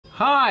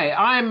Hi,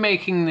 I'm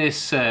making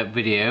this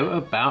video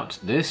about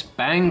this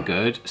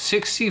Banggood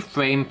 60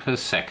 frame per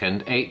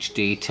second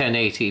HD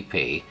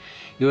 1080p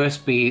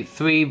USB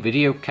 3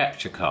 video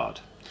capture card.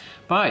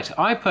 Right,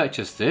 I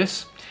purchased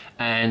this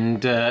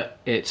and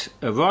it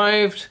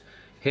arrived.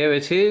 Here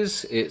it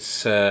is.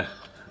 It's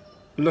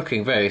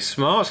looking very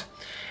smart.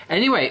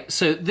 Anyway,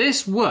 so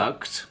this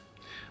worked,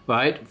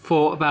 right,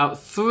 for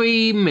about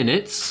 3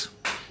 minutes.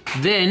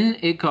 Then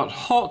it got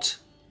hot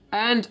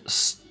and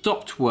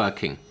stopped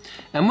working.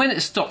 And when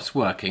it stops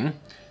working,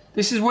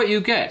 this is what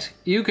you get.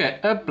 You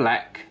get a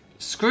black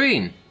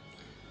screen.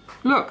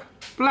 Look,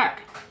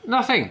 black,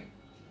 nothing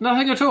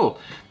at all.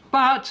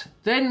 But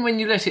then when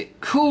you let it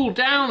cool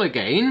down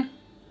again,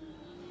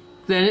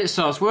 then it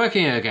starts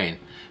working again.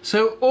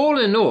 So all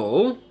in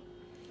all,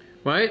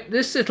 right,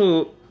 this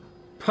little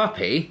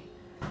puppy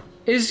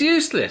is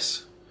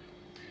useless.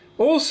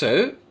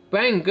 Also,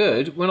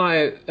 Banggood, when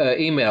I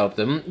emailed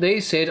them, they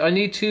said I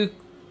need to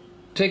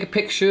take a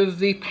picture of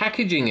the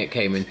packaging it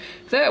came in.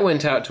 That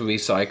went out to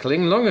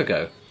recycling long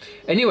ago.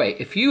 Anyway,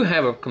 if you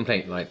have a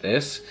complaint like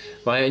this,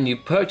 right, and you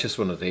purchase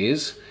one of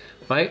these,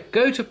 right,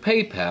 go to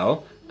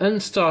PayPal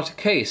and start a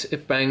case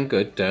if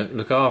Banggood don't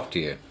look after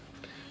you.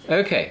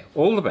 Okay,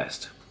 all the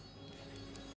best.